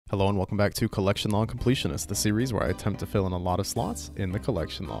Hello and welcome back to Collection Log Completionist, the series where I attempt to fill in a lot of slots in the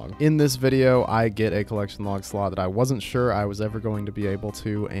collection log. In this video, I get a collection log slot that I wasn't sure I was ever going to be able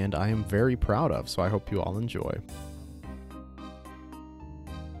to, and I am very proud of, so I hope you all enjoy.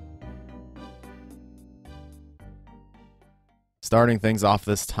 Starting things off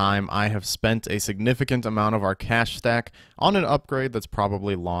this time, I have spent a significant amount of our cash stack on an upgrade that's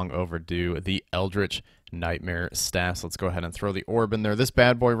probably long overdue, the Eldritch Nightmare Staffs. Let's go ahead and throw the orb in there. This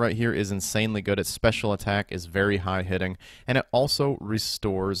bad boy right here is insanely good. Its special attack is very high hitting, and it also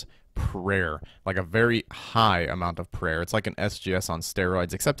restores prayer, like a very high amount of prayer. It's like an SGS on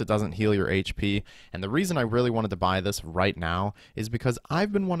steroids, except it doesn't heal your HP. And the reason I really wanted to buy this right now is because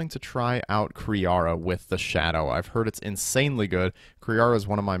I've been wanting to try out Kriara with the Shadow. I've heard it's insanely good. Kriara is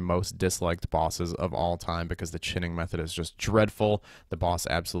one of my most disliked bosses of all time because the chinning method is just dreadful. The boss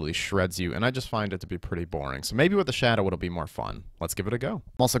absolutely shreds you, and I just find it to be pretty boring. So maybe with the Shadow it'll be more fun. Let's give it a go.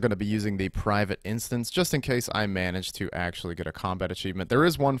 I'm also going to be using the private instance just in case I manage to actually get a combat achievement. There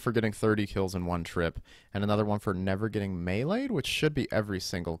is one for getting 30 kills in one trip, and another one for never getting meleeed, which should be every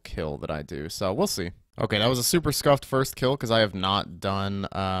single kill that I do, so we'll see. Okay, that was a super scuffed first kill because I have not done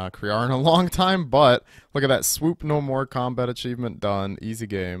Kriara in a long time, but look at that, swoop no more combat achievement done, easy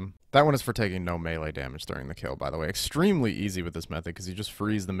game. That one is for taking no melee damage during the kill, by the way. Extremely easy with this method because you just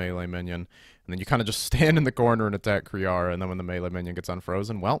freeze the melee minion, and then you kind of just stand in the corner and attack Kriara, and then when the melee minion gets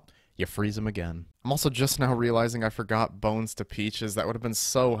unfrozen, well, you freeze him again. I'm also just now realizing I forgot Bones to Peaches. That would have been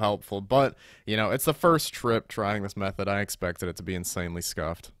so helpful, but, you know, it's the first trip trying this method. I expected it to be insanely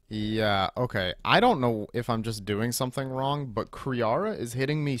scuffed. Yeah, okay. I don't know if I'm just doing something wrong, but Kriara is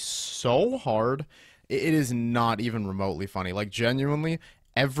hitting me so hard, it is not even remotely funny. Like, genuinely,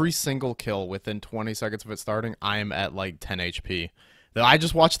 every single kill within 20 seconds of it starting, I am at, like, 10 HP. I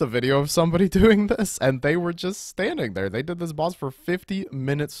just watched the video of somebody doing this, and they were just standing there. They did this boss for 50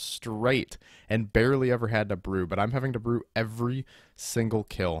 minutes straight and barely ever had to brew, but I'm having to brew every single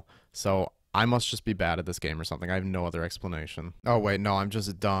kill. So I must just be bad at this game or something. I have no other explanation. Oh, wait, no, I'm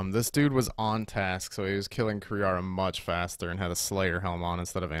just dumb. This dude was on task, so he was killing Kriara much faster and had a Slayer helm on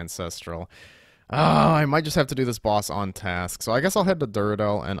instead of Ancestral. I might just have to do this boss on task. So I guess I'll head to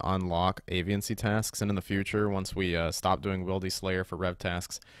Duradel and unlock Aviancy tasks. And in the future, once we stop doing Wildy Slayer for Rev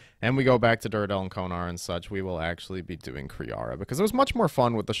tasks, and we go back to Duradel and Konar and such, we will actually be doing Kriara. Because it was much more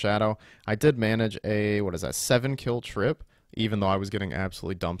fun with the Shadow. I did manage a, 7-kill trip, even though I was getting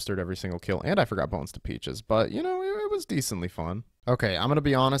absolutely dumpstered every single kill. And I forgot Bones to Peaches. But, you know, it was decently fun. Okay, I'm going to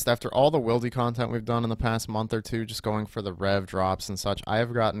be honest, after all the Wildy content we've done in the past month or two, just going for the Rev drops and such, I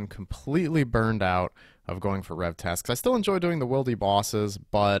have gotten completely burned out of going for Rev tasks. I still enjoy doing the Wildy bosses,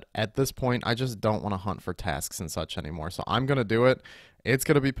 but at this point, I just don't want to hunt for tasks and such anymore. So I'm going to do it. It's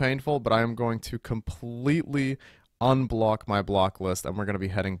going to be painful, but I am going to completely unblock my block list, and we're going to be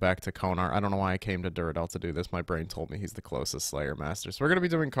heading back to Konar. I don't know why I came to Duradel to do this. My brain told me he's the closest Slayer master. So we're going to be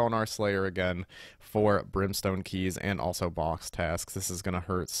doing Konar Slayer again for Brimstone Keys and also box tasks. This is going to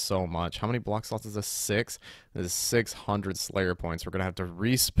hurt so much. How many block slots is this? 6? This is 600 Slayer points. We're going to have to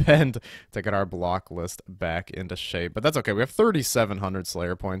re-spend to get our block list back into shape. But that's okay. We have 3,700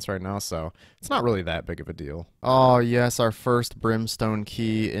 Slayer points right now, so it's not really that big of a deal. Oh, yes, our first Brimstone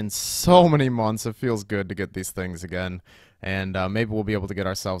Key in so many months. It feels good to get these things again, and maybe we'll be able to get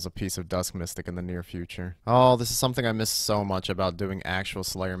ourselves a piece of Dusk Mystic in the near future. Oh, this is something I miss so much about doing actual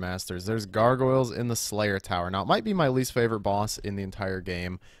Slayer Masters. There's gargoyles in the Slayer Tower. Now, it might be my least favorite boss in the entire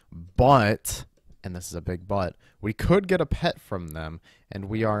game, but, and this is a big but, we could get a pet from them, and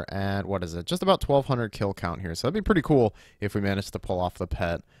we are at, what is it, just about 1,200 kill count here, so that'd be pretty cool if we managed to pull off the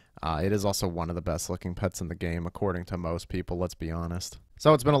pet. It is also one of the best looking pets in the game, according to most people, let's be honest.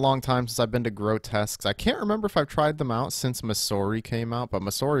 So it's been a long time since I've been to Grotesques. I can't remember if I've tried them out since Masori came out, but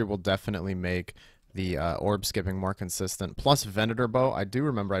Masori will definitely make the orb skipping more consistent. Plus Venator Bow. I do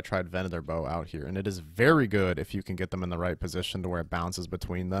remember I tried Venator Bow out here, and it is very good if you can get them in the right position to where it bounces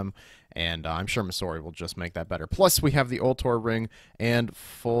between them, and I'm sure Masori will just make that better. Plus we have the Ultor Ring and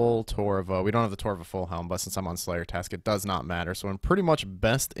full Torva. We don't have the Torva full helm, but since I'm on Slayer task, it does not matter. So I'm pretty much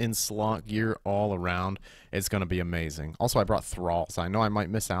best in slot gear all around. It's going to be amazing. Also, I brought Thralls. I know I might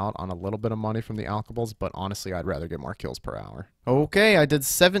miss out on a little bit of money from the alkables, but honestly, I'd rather get more kills per hour. Okay, I did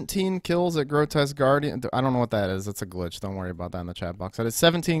 17 kills at Grotesque Guardian. I don't know what that is. It's a glitch. Don't worry about that in the chat box. I did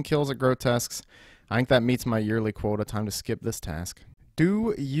 17 kills at Grotesques. I think that meets my yearly quota. Time to skip this task.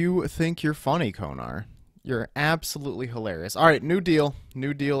 Do you think you're funny, Konar? You're absolutely hilarious. All right, new deal.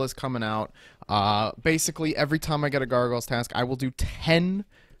 New deal is coming out. Basically, every time I get a Gargoyles task, I will do 10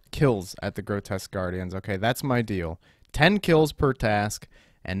 kills at the Grotesque Guardians. Okay, that's my deal. 10 kills per task,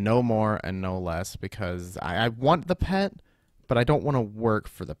 and no more and no less, because I want the pet, but I don't want to work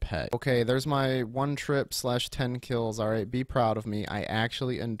for the pet. Okay, there's my 1 trip / 10 kills. All right, be proud of me. I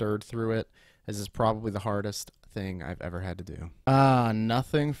actually endured through it. This is probably the hardest thing I've ever had to do.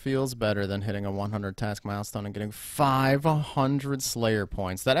 Nothing feels better than hitting a 100 task milestone and getting 500 Slayer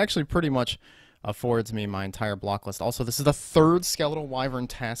points. That actually pretty much affords me my entire block list. Also, this is the 3rd Skeletal Wyvern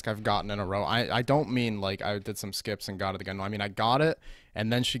task I've gotten in a row. I don't mean like I did some skips and got it again. No, I mean I got it,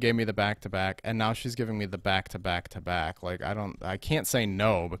 and then she gave me the back-to-back, and now she's giving me the back-to-back-to-back. Like, I can't say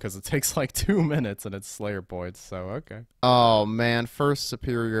no because it takes like 2 minutes and it's Slayer points, so okay. Oh man, first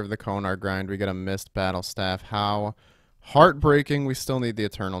superior of the Konar grind. We get a missed battle staff. How heartbreaking. We still need the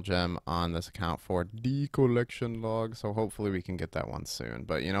Eternal Gem on this account for the collection log, so hopefully we can get that one soon.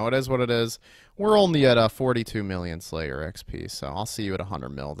 But, you know, it is what it is. We're only at 42 million Slayer XP, so I'll see you at 100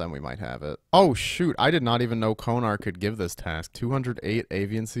 mil, then we might have it. Oh, shoot, I did not even know Konar could give this task. 208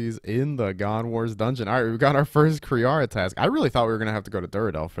 Avian Seas in the God Wars dungeon. All right, we've got our first Kriara task. I really thought we were going to have to go to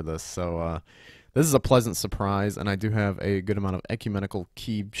Duradel for this, so this is a pleasant surprise, and I do have a good amount of ecumenical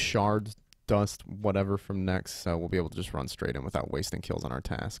key shards, dust, whatever from next, so we'll be able to just run straight in without wasting kills on our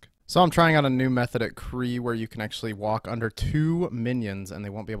task. So I'm trying out a new method at Kree where you can actually walk under 2 minions and they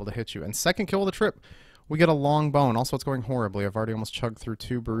won't be able to hit you. And second kill of the trip, we get a long bone. Also, it's going horribly. I've already almost chugged through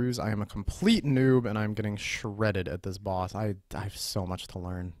 2 brews. I am a complete noob and I'm getting shredded at this boss. I have so much to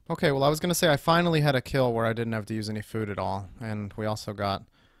learn. Okay, well I was going to say I finally had a kill where I didn't have to use any food at all. And we also got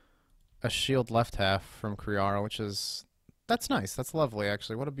a shield left half from Kriara, which is... that's nice. That's lovely,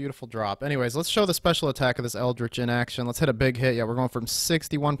 actually. What a beautiful drop. Anyways, let's show the special attack of this Eldritch in action. Let's hit a big hit. Yeah, we're going from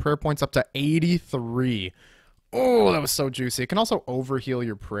 61 prayer points up to 83. Oh, that was so juicy. It can also overheal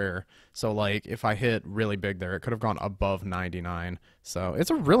your prayer. So, like, if I hit really big there, it could have gone above 99. So,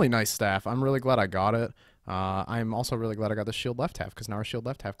 it's a really nice staff. I'm really glad I got it. I'm also really glad I got the shield left half, because now our shield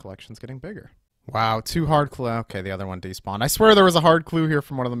left half collection is getting bigger. Wow, 2 hard clue. Okay, the other one despawned. I swear there was a hard clue here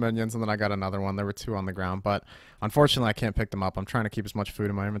from one of the minions, and then I got another one. There were 2 on the ground, but unfortunately I can't pick them up. I'm trying to keep as much food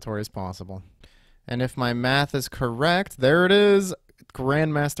in my inventory as possible. And if my math is correct, there it is.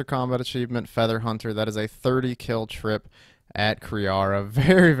 Grandmaster Combat Achievement, Feather Hunter. That is a 30 kill trip at Kriara.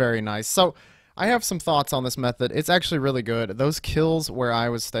 Very, very nice. So, I have some thoughts on this method. It's actually really good. Those kills where I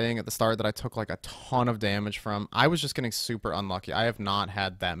was staying at the start that I took like a ton of damage from, I was just getting super unlucky. I have not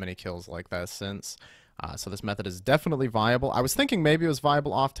had that many kills like that since. So this method is definitely viable. I was thinking maybe it was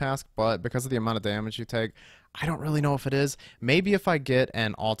viable off task, but because of the amount of damage you take, I don't really know if it is. Maybe if I get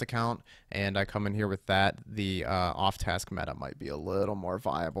an alt account and I come in here with that, the off-task meta might be a little more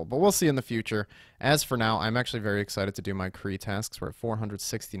viable. But we'll see in the future. As for now, I'm actually very excited to do my Kree tasks. We're at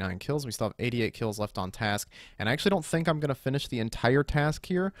 469 kills. We still have 88 kills left on task. And I actually don't think I'm going to finish the entire task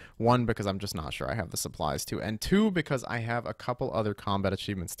here. 1, because I'm just not sure I have the supplies to. And 2, because I have a couple other combat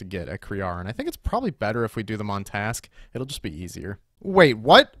achievements to get at Kriara. And I think it's probably better if we do them on task. It'll just be easier. Wait,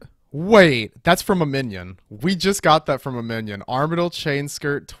 what? Wait, that's from a minion. We just got that from a minion. Armadillo chain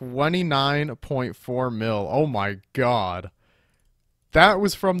skirt, 29.4 mil. Oh my god. That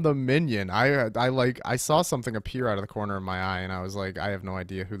was from the minion. I saw something appear out of the corner of my eye and I was like, I have no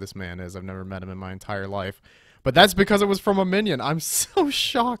idea who this man is. I've never met him in my entire life. But that's because it was from a minion. I'm so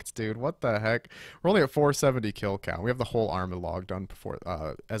shocked, dude. What the heck? We're only at 470 kill count. We have the whole armor log done before,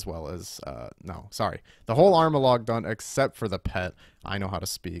 as well as, no, sorry. The whole armor log done except for the pet. I know how to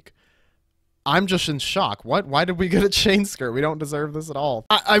speak. I'm just in shock. What? Why did we get a chain skirt? We don't deserve this at all.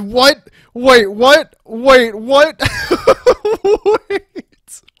 What? Wait, what? Wait, what? Wait, what?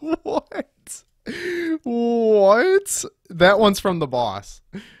 What? That one's from the boss.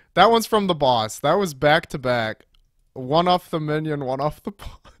 That one's from the boss. That was back to back. One off the minion, one off the boss.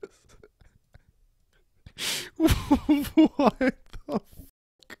 What the fuck?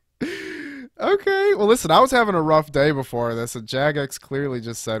 Okay, well listen, I was having a rough day before this, and Jagex clearly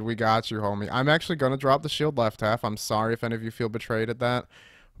just said, we got you, homie. I'm actually going to drop the shield left half. I'm sorry if any of you feel betrayed at that,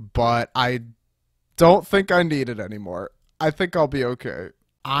 but I don't think I need it anymore. I think I'll be okay.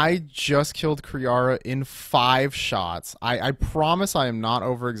 I just killed Kriara in 5 shots. I promise I am not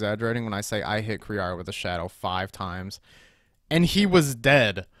over-exaggerating when I say I hit Kriara with a shadow 5 times, and he was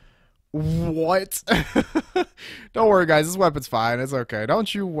dead. What? Don't worry, guys. This weapon's fine. It's okay.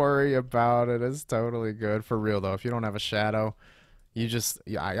 Don't you worry about it. It's totally good. For real, though. If you don't have a shadow, you just...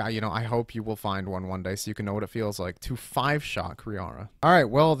 you know, I hope you will find one day so you can know what it feels like to 5-shot Kriara. Alright,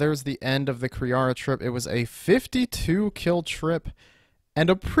 well, there's the end of the Kriara trip. It was a 52-kill trip. And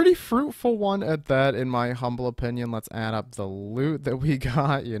a pretty fruitful one at that, in my humble opinion. Let's add up the loot that we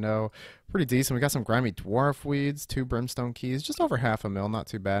got, you know. Pretty decent. We got some grimy dwarf weeds, 2 brimstone keys, just over 500,000, not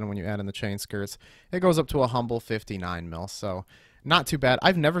too bad. And when you add in the chain skirts, it goes up to a humble 59 mil. So, Not too bad.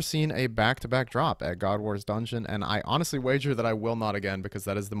 I've never seen a back-to-back drop at God Wars Dungeon, and I honestly wager that I will not again because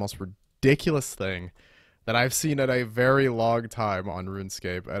that is the most ridiculous thing that I've seen at a very long time on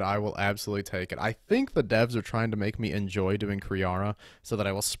RuneScape, and I will absolutely take it. I think the devs are trying to make me enjoy doing Kriara so that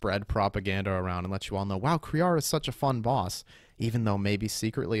I will spread propaganda around and let you all know, wow, Kriara is such a fun boss, even though maybe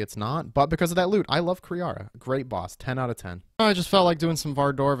secretly it's not. But because of that loot, I love Kriara. Great boss, 10 out of 10. I just felt like doing some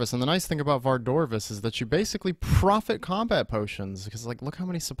Vardorvis, and the nice thing about Vardorvis is that you basically profit combat potions, because, like, look how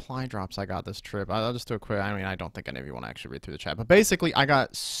many supply drops I got this trip. I'll just do a quick, I mean, I don't think any of you want to actually read through the chat, but basically I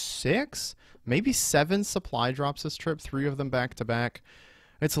got 6, maybe 7 supply drops this trip, 3 of them back to back.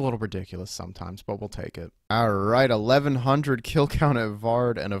 It's a little ridiculous sometimes, but we'll take it. Alright, 1100 kill count at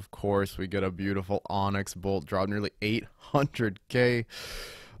Vard, and of course we get a beautiful Onyx Bolt drop, nearly 800k.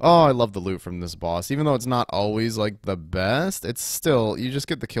 Oh, I love the loot from this boss. Even though it's not always, like, the best, it's still, you just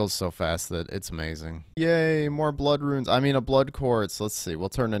get the kills so fast that it's amazing. Yay, more blood runes. I mean, a blood quartz. Let's see, we'll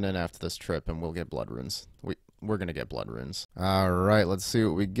turn it in after this trip and we'll get blood runes. We're gonna get blood runes. Alright, let's see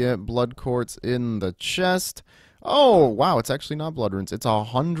what we get. Blood quartz in the chest. Oh, wow, it's actually not blood runes. It's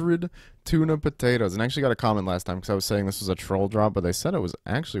 100 tuna potatoes. And I actually got a comment last time because I was saying this was a troll drop, but they said it was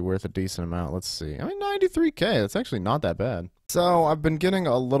actually worth a decent amount. Let's see. I mean, 93k. That's actually not that bad. So I've been getting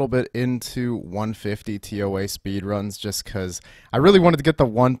a little bit into 150 TOA speedruns just because I really wanted to get the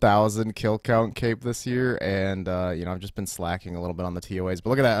 1,000 kill count cape this year. And, you know, I've just been slacking a little bit on the TOAs. But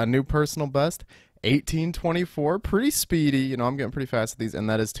look at that. A new personal best. 1824, pretty speedy, you know, I'm getting pretty fast at these, and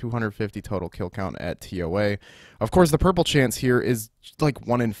that is 250 total kill count at TOA. Of course, the purple chance here is like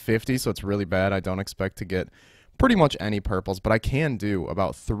 1 in 50, so it's really bad. I don't expect to get pretty much any purples, but I can do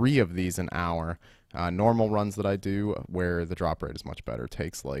about 3 of these an hour. Normal runs that I do, where the drop rate is much better,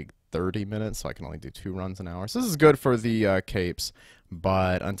 takes like 30 minutes, so I can only do 2 runs an hour. So this is good for the capes,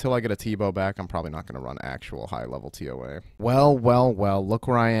 but until I get a T-bow back, I'm probably not going to run actual high-level TOA. Well, look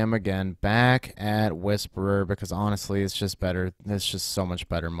where I am again, back at Whisperer, because honestly, it's just better. It's just so much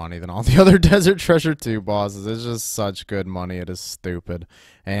better money than all the other Desert Treasure 2 bosses. It's just such good money. It is stupid.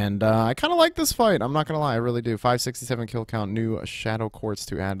 And I kind of like this fight. I'm not going to lie. I really do. 567 kill count, new Shadow Quartz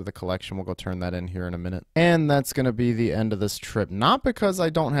to add to the collection. We'll go turn that in here in a minute. And that's going to be the end of this trip. Not because I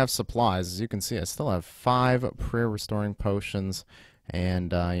don't have supplies. As you can see, I still have 5 prayer restoring potions.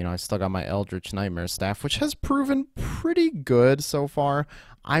 And, you know, I still got my Eldritch Nightmare Staff, which has proven pretty good so far.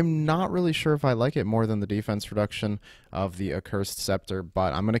 I'm not really sure if I like it more than the defense reduction of the Accursed Scepter,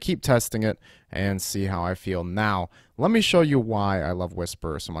 but I'm going to keep testing it and see how I feel. Now, let me show you why I love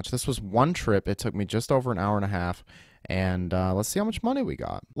Whisperer so much. This was one trip. It took me just over an hour and a half. And let's see how much money we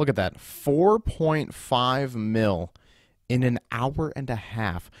got. Look at that. 4.5 mil in an hour and a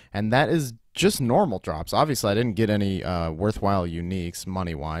half. And that is just normal drops. Obviously, I didn't get any worthwhile uniques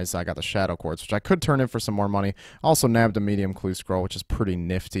money-wise. I got the Shadow Quartz, which I could turn in for some more money. Also nabbed a medium clue scroll, which is pretty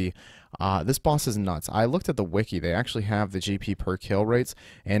nifty. This boss is nuts. I looked at the wiki. They actually have the GP per kill rates,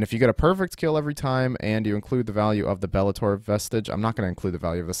 and if you get a perfect kill every time and you include the value of the Bellator Vestige, I'm not going to include the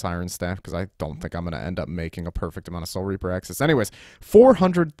value of the Siren Staff because I don't think I'm going to end up making a perfect amount of Soul Reaper access. Anyways,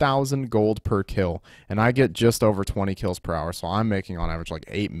 400,000 gold per kill, and I get just over 20 kills per hour, so I'm making on average like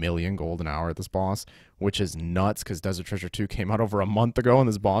 8 million gold an hour at this boss, which is nuts because Desert Treasure 2 came out over a month ago, and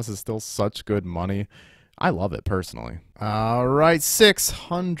this boss is still such good money. I love it personally. Alright,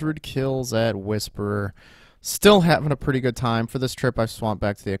 600 kills at Whisperer. Still having a pretty good time. For this trip, I swapped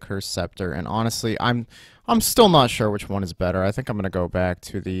back to the Accursed Scepter, and honestly, I'm still not sure which one is better. I think I'm going to go back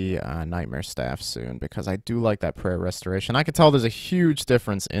to the Nightmare Staff soon, because I do like that Prayer Restoration. I can tell there's a huge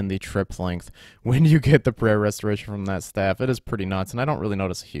difference in the trip length when you get the Prayer Restoration from that staff. It is pretty nuts, and I don't really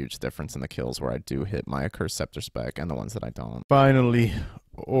notice a huge difference in the kills where I do hit my Accursed Scepter spec and the ones that I don't. Finally,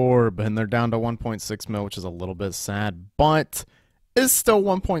 Orb, and they're down to 1.6 mil, which is a little bit sad, but is still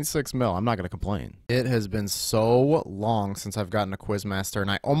 1.6 mil. I'm not going to complain. It has been so long since I've gotten a Quizmaster,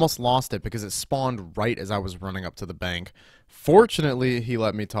 and I almost lost it because it spawned right as I was running up to the bank. Fortunately, he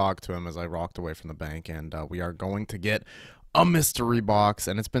let me talk to him as I rocked away from the bank, and we are going to get a mystery box,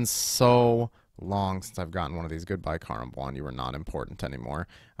 and it's been so long since I've gotten one of these. Goodbye, Karambwan. You are not important anymore.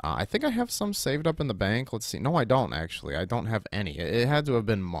 I think I have some saved up in the bank. Let's see. No, I don't, actually. I don't have any. It had to have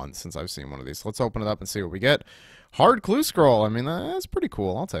been months since I've seen one of these. So let's open it up and see what we get. Hard clue scroll. I mean, that's pretty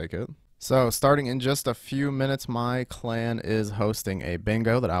cool. I'll take it. So, starting in just a few minutes, my clan is hosting a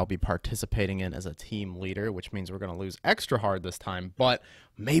bingo that I'll be participating in as a team leader, which means we're going to lose extra hard this time. But,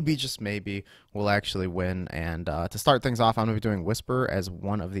 maybe, just maybe, we'll actually win. And to start things off, I'm going to be doing Whisper as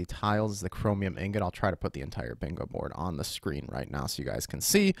one of the tiles, the chromium ingot. I'll try to put the entire bingo board on the screen right now so you guys can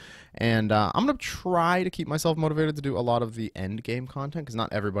see. And I'm going to try to keep myself motivated to do a lot of the end game content, because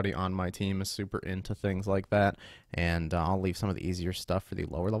not everybody on my team is super into things like that. And I'll leave some of the easier stuff for the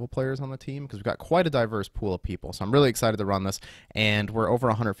lower level players on the team, because we've got quite a diverse pool of people. So I'm really excited to run this. And we're over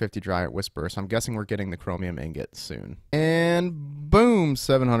 150 dry at Whisper, so I'm guessing we're getting the chromium ingot soon. And boom,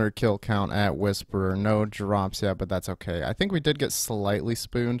 700 kill count at Whisperer. No drops yet, but that's okay. I think we did get slightly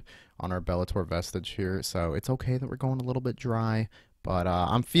spooned on our Bellator vestige here, so it's okay that we're going a little bit dry. But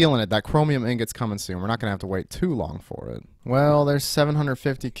I'm feeling it. That chromium ingot's coming soon. We're not going to have to wait too long for it. Well, there's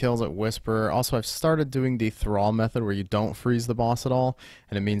 750 kills at Whisperer. Also, I've started doing the thrall method where you don't freeze the boss at all,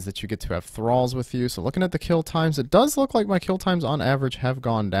 and it means that you get to have thralls with you. So looking at the kill times, it does look like my kill times on average have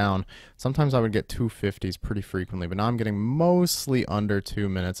gone down. Sometimes I would get 250s pretty frequently, but now I'm getting mostly under 2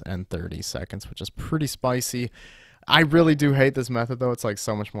 minutes and 30 seconds, which is pretty spicy. I really do hate this method, though. It's like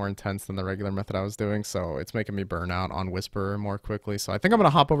so much more intense than the regular method I was doing, so it's making me burn out on Whisperer more quickly. So I think I'm going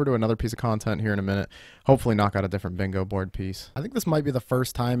to hop over to another piece of content here in a minute, hopefully knock out a different bingo board piece. I think this might be the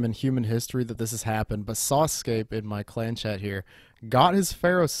first time in human history that this has happened, but Sawscape in my clan chat here got his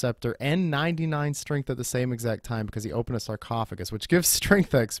Pharaoh Scepter and 99 strength at the same exact time because he opened a sarcophagus, which gives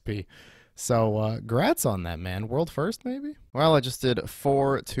strength XP. So, grats on that, man. World first, maybe? Well, I just did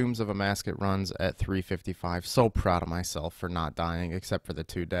 4 Tombs of a Masket runs at 355. So proud of myself for not dying, except for the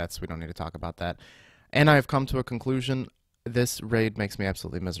 2 deaths. We don't need to talk about that. And I have come to a conclusion. This raid makes me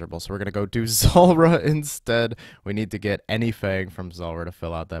absolutely miserable, so we're going to go do Zulrah instead. We need to get any Fang from Zulrah to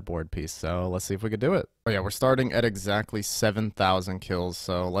fill out that board piece, so let's see if we can do it. Oh yeah, we're starting at exactly 7,000 kills,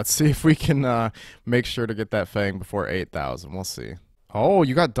 so let's see if we can make sure to get that Fang before 8,000. We'll see. Oh,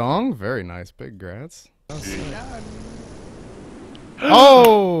 you got Dong? Very nice. Big grats.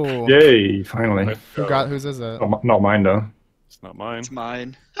 Oh! Yay, finally. Whose is it? Not mine, though. It's not mine. It's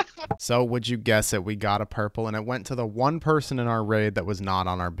mine. So, would you guess it? We got a purple, and it went to the one person in our raid that was not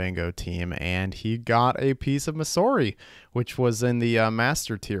on our bingo team, and he got a piece of Masori, which was in the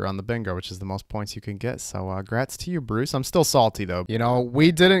master tier on the bingo, which is the most points you can get. So, grats to you, Bruce. I'm still salty, though. You know,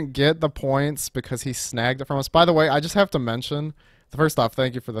 we didn't get the points because he snagged it from us. By the way, I just have to mention, first off,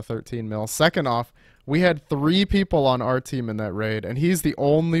 thank you for the 13 mil. Second off, we had 3 people on our team in that raid, and he's the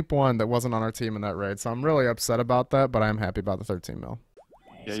only one that wasn't on our team in that raid. So I'm really upset about that, but I'm happy about the 13 mil.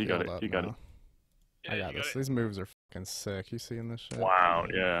 Yeah, you got it. You got it. I got this. These moves are fucking sick. You seeing this shit? Wow,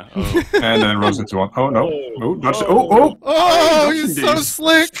 yeah. Oh. And then rose into 1. Oh, no. Oh, dodge. Oh, he's so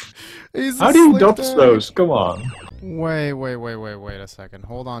slick. How do you dodge those? Come on. Wait a second.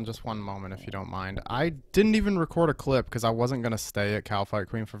 Hold on just one moment if you don't mind. I didn't even record a clip because I wasn't going to stay at Calfight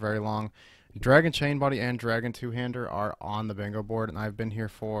Queen for very long. Dragon Chain Body and Dragon Two-Hander are on the bingo board, and I've been here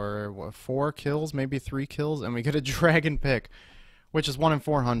for, what, 4 kills, maybe 3 kills, and we get a Dragon pick, which is 1 in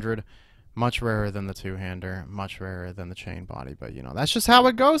 400. Much rarer than the Two-Hander, much rarer than the Chain Body, but, you know, that's just how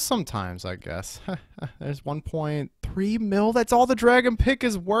it goes sometimes, I guess. There's 1.3 mil. That's all the Dragon pick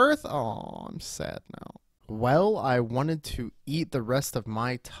is worth? Oh, I'm sad now. Well, I wanted to eat the rest of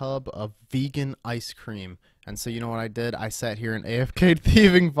my tub of vegan ice cream. And so you know what I did? I sat here and AFK'd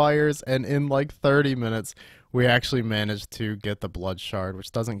Thieving Fires, and in like 30 minutes, we actually managed to get the Blood Shard,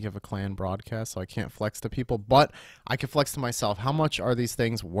 which doesn't give a clan broadcast, so I can't flex to people, but I can flex to myself. How much are these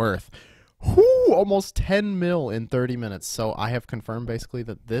things worth? Whoo! Almost 10 mil in 30 minutes. So I have confirmed basically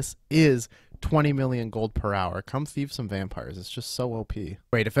that this is 20 million gold per hour. Come thieve some vampires. It's just so OP.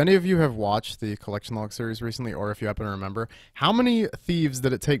 Wait, if any of you have watched the Collection Log series recently, or if you happen to remember, how many thieves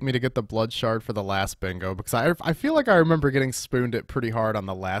did it take me to get the Blood Shard for the last bingo? Because I feel like I remember getting spooned it pretty hard on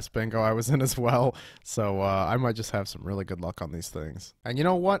the last bingo I was in as well. So I might just have some really good luck on these things. And you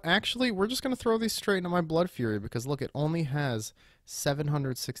know what? Actually, we're just going to throw these straight into my Blood Fury because look, it only has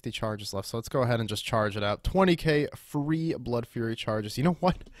 760 charges left, so let's go ahead and just charge it out. 20k free Blood Fury charges. You know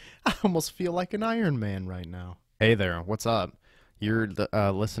what? I almost feel like an Iron Man right now. Hey there, what's up? You're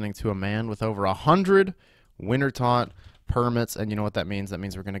listening to a man with over 100 winter taunt permits, and you know what that means? That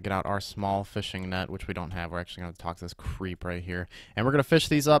means we're going to get out our small fishing net, which we don't have. We're actually going to talk to this creep right here, and we're going to fish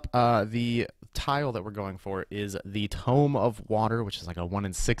these up. The tile that we're going for is the Tome of Water, which is like a 1 in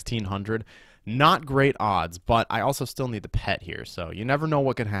 1600. Not great odds, but I also still need the pet here, so you never know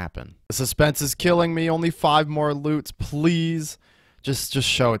what could happen. The suspense is killing me. Only 5 more loots, please. Just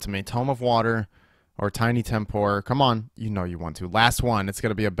show it to me. Tome of Water or Tiny Tempor. Come on. You know you want to. Last one. It's going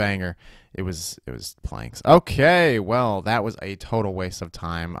to be a banger. It was planks. Okay, well, that was a total waste of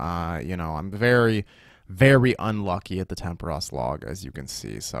time. You know, I'm very very unlucky at the Temperos log, as you can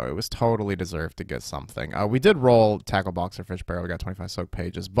see. So it was totally deserved to get something. We did roll Tackle Boxer Fish Barrel. We got 25 soak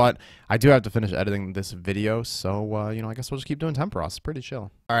pages, but I do have to finish editing this video. So, you know, I guess we'll just keep doing Temperos. It's pretty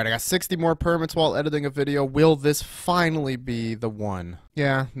chill. All right, I got 60 more permits while editing a video. Will this finally be the one?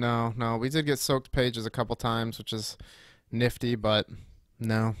 Yeah, no. We did get soaked pages a couple times, which is nifty, but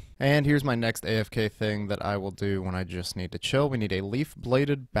no. And here's my next AFK thing that I will do when I just need to chill. We need a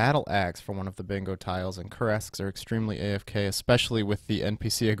leaf-bladed battle axe for one of the bingo tiles, and Kuresks are extremely AFK, especially with the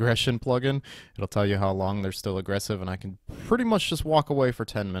NPC aggression plugin. It'll tell you how long they're still aggressive, and I can pretty much just walk away for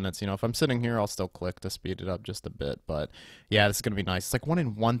 10 minutes. You know, if I'm sitting here, I'll still click to speed it up just a bit, but yeah, this is going to be nice. It's like 1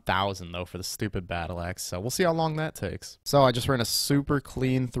 in 1,000, though, for the stupid battle axe, so we'll see how long that takes. So I just ran a super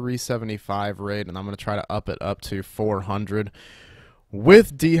clean 375 raid, and I'm going to try to up it up to 400.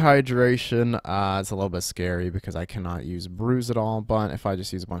 With dehydration, it's a little bit scary because I cannot use brews at all, but if I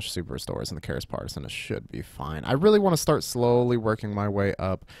just use a bunch of super restores and the Chaos Partisan, it should be fine. I really want to start slowly working my way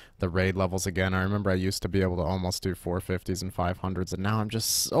up the raid levels again. I remember I used to be able to almost do 450s and 500s, and now I'm just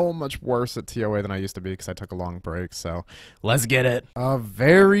so much worse at TOA than I used to be because I took a long break, so let's get it. A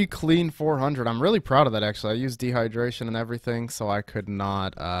very clean 400. I'm really proud of that, actually. I used dehydration and everything, so I could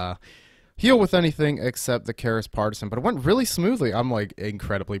not, heal with anything except the Chaos Partisan, but it went really smoothly. I'm like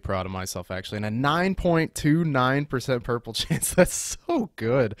incredibly proud of myself, actually. And a 9.29% purple chance. That's so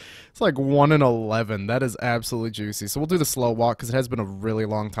good. It's like 1 in 11. That is absolutely juicy. So we'll do the slow walk because it has been a really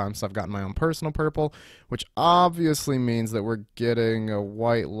long time since I've gotten my own personal purple, which obviously means that we're getting a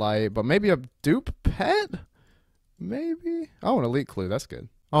white light, but maybe a dupe pet? Maybe? Oh, an elite clue. That's good.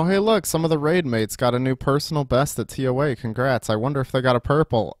 Oh, hey, look, some of the raid mates got a new personal best at TOA. Congrats. I wonder if they got a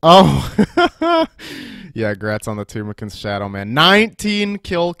purple. Oh, yeah, grats on the Tubicans Shadow, man. 19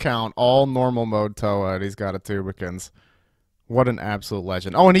 kill count, all normal mode Toa, and he's got a Tubicans. What an absolute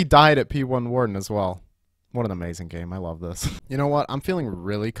legend. Oh, and he died at P1 Warden as well. What an amazing game. I love this. You know what? I'm feeling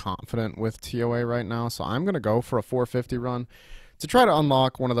really confident with TOA right now, so I'm going to go for a 450 run to try to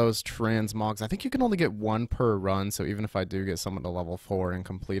unlock one of those transmogs. I think you can only get 1 per run, so even if I do get someone to level 4 and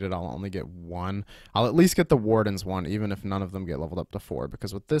complete it, I'll only get 1. I'll at least get the Warden's one, even if none of them get leveled up to 4,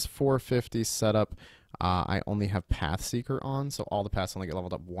 because with this 450 setup, I only have Pathseeker on, so all the paths only get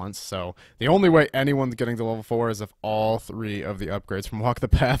leveled up once, so the only way anyone's getting to level 4 is if all 3 of the upgrades from Walk the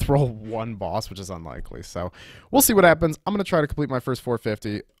Path roll 1 boss, which is unlikely, so we'll see what happens. I'm going to try to complete my first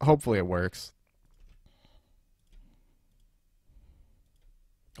 450. Hopefully it works.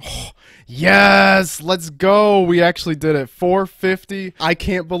 Oh, yes, let's go. We actually did it. 450. I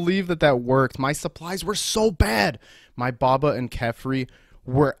can't believe that that worked. My supplies were so bad. My Baba and Kefri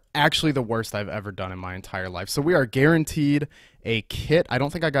were actually the worst I've ever done in my entire life. So we are guaranteed a kit. I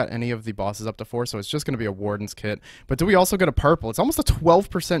don't think I got any of the bosses up to 4, so it's just going to be a Warden's kit. But do we also get a purple? It's almost a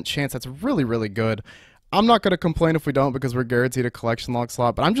 12% chance. That's really, really good. I'm not going to complain if we don't because we're guaranteed a collection log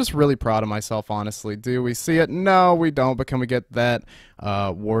slot, but I'm just really proud of myself, honestly. Do we see it? No, we don't, but can we get that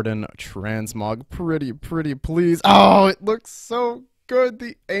Warden transmog? Pretty, please. Oh, it looks so good.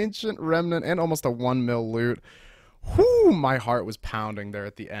 The Ancient Remnant and almost a 1 mil loot. Whew, my heart was pounding there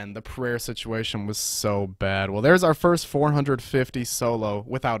at the end. The prayer situation was so bad. Well, there's our first 450 solo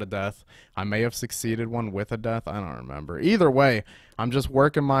without a death. I may have succeeded one with a death. I don't remember. Either way, I'm just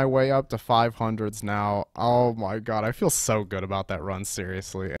working my way up to 500s now. Oh my god, I feel so good about that run,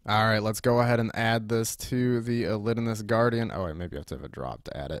 seriously. Alright, let's go ahead and add this to the Elidinous Guardian. Oh wait, maybe I have to have a drop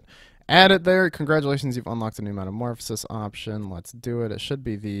to add it. Add it there. Congratulations, you've unlocked a new metamorphosis option. Let's do it. It should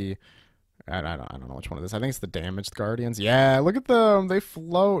be the... I don't know which one it is. I think it's the Damaged Guardians. Yeah, look at them. They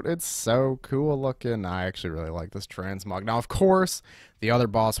float. It's so cool looking. I actually really like this transmog. Now, of course, the other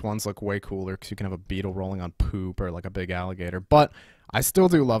boss ones look way cooler because you can have a beetle rolling on poop or like a big alligator. But I still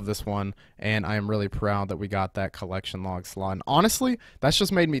do love this one, and I am really proud that we got that collection log slot. And honestly, that's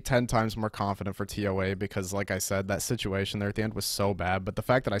just made me 10 times more confident for TOA because, like I said, that situation there at the end was so bad. But the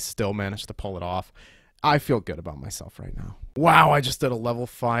fact that I still managed to pull it off, I feel good about myself right now. Wow, I just did a level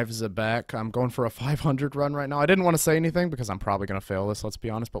 5 Zabek. I'm going for a 500 run right now. I didn't want to say anything because I'm probably going to fail this, let's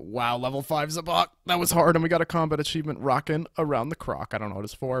be honest. But wow, level 5 Zabak. That was hard, and we got a combat achievement rocking around the croc. I don't know what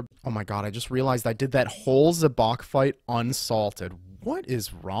it's for. Oh my god, I just realized I did that whole Zabak fight unsalted. What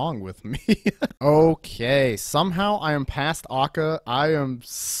is wrong with me? Okay, somehow I am past Akka. I am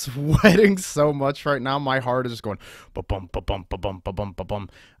sweating so much right now. My heart is just going ba-bum, ba-bum, ba-bum, ba-bum, ba-bum.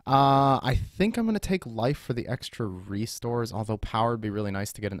 I think I'm going to take life for the extra restores, although power would be really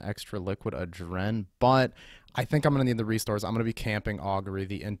nice to get an extra liquid adren, but I think I'm going to need the restores. I'm going to be camping Augury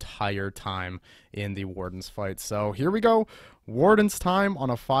the entire time in the Warden's fight. So here we go. Warden's time on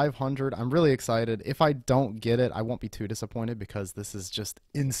a 500. I'm really excited. If I don't get it, I won't be too disappointed because this is just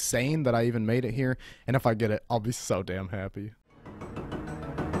insane that I even made it here. And if I get it, I'll be so damn happy.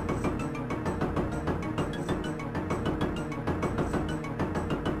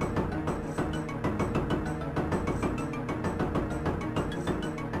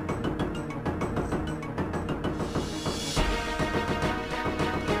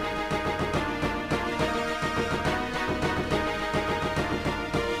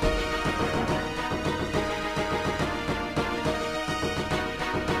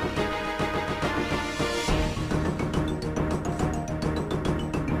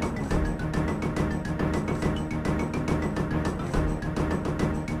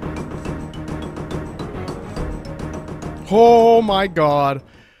 Oh my god.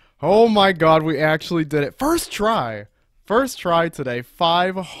 Oh my god, we actually did it. First try. First try today.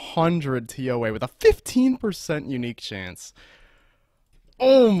 500 TOA with a 15% unique chance.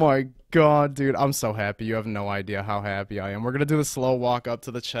 Oh my god, dude. I'm so happy. You have no idea how happy I am. We're gonna do the slow walk up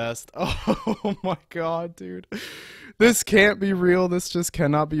to the chest. Oh my god, dude. This can't be real. This just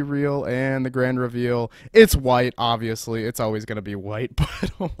cannot be real. And the grand reveal. It's white, obviously. It's always gonna be white.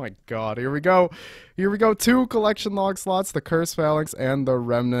 But oh my god. Here we go. Here we go. 2 collection log slots. The Cursed Phalanx and the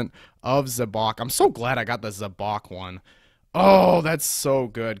Remnant of Zabok. I'm so glad I got the Zabok one. Oh, that's so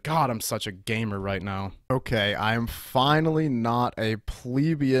good. God, I'm such a gamer right now. Okay, I am finally not a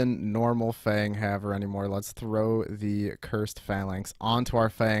plebeian normal Fang haver anymore. Let's throw the Cursed Phalanx onto our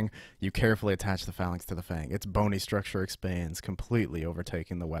Fang. You carefully attach the Phalanx to the Fang. Its bony structure expands, completely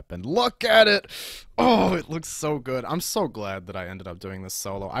overtaking the weapon. Look at it! Oh, it looks so good. I'm so glad that I ended up doing this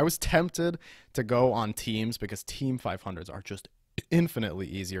solo. I was tempted to go on teams because Team 500s are just infinitely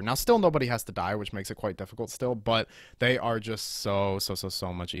easier. Now, still nobody has to die, which makes it quite difficult still, but they are just so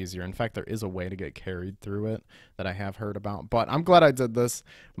much easier. In fact, there is a way to get carried through it that I have heard about, but I'm glad I did this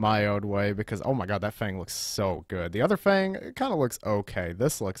my own way because, oh my god, that Fang looks so good. The other Fang, it kind of looks okay.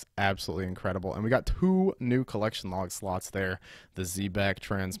 This looks absolutely incredible, and we got 2 new collection log slots there, the Z-Back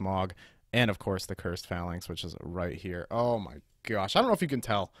Transmog, and of course the Cursed Phalanx, which is right here. Oh my gosh, I don't know if you can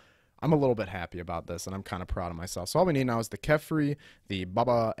tell. I'm a little bit happy about this, and I'm kind of proud of myself. So all we need now is the Kefri, the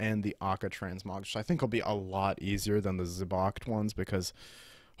Baba, and the Akka Transmog, which I think will be a lot easier than the Zabok ones because,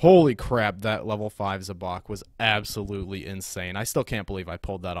 holy crap, that level 5 Zabok was absolutely insane. I still can't believe I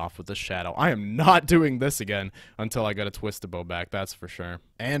pulled that off with the Shadow. I am not doing this again until I get a Twistabo back, that's for sure.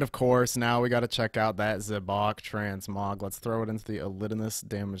 And of course, now we got to check out that Zabok Transmog. Let's throw it into the Elidinous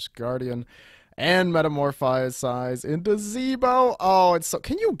Damaged Guardian. And metamorphize size into Zebo. Oh, it's so...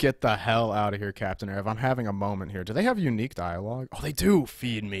 Can you get the hell out of here, Captain Erev? I'm having a moment here. Do they have unique dialogue? Oh, they do.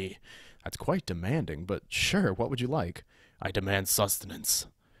 Feed me. That's quite demanding, but sure, what would you like? I demand sustenance.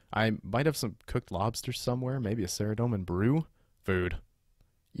 I might have some cooked lobster somewhere, maybe a Ceridome and brew. Food.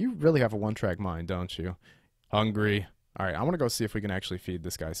 You really have a one-track mind, don't you? Hungry. Alright, I want to go see if we can actually feed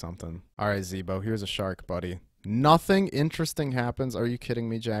this guy something. Alright, Zebo, here's a shark, buddy. Nothing interesting happens. Are you kidding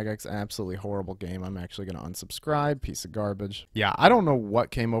me, Jagex? Absolutely horrible game. I'm actually going to unsubscribe. Piece of garbage. Yeah, I don't know what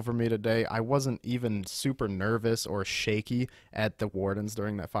came over me today. I wasn't even super nervous or shaky at the Wardens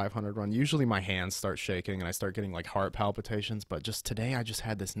during that 500 run. Usually my hands start shaking and I start getting like heart palpitations, but just today I just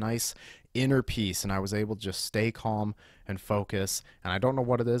had this nice inner peace and I was able to just stay calm and focus, and I don't know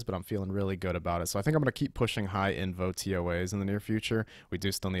what it is, but I'm feeling really good about it. So I think I'm going to keep pushing high invo TOAs in the near future. We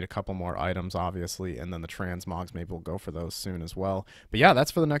do still need a couple more items, obviously, and then the transmogs, maybe we'll go for those soon as well. But yeah,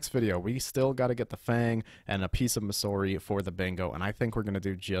 that's for the next video. We still got to get the Fang and a piece of Missouri for the bingo, and I think we're going to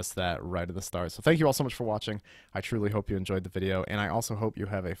do just that right at the start. So thank you all so much for watching. I truly hope you enjoyed the video, and I also hope you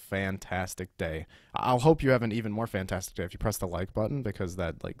have a fantastic day. I'll hope you have an even more fantastic day if you press the like button, because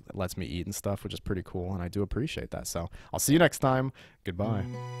that like lets me eat and stuff, which is pretty cool, and I do appreciate that. So I'll see you next time. Goodbye.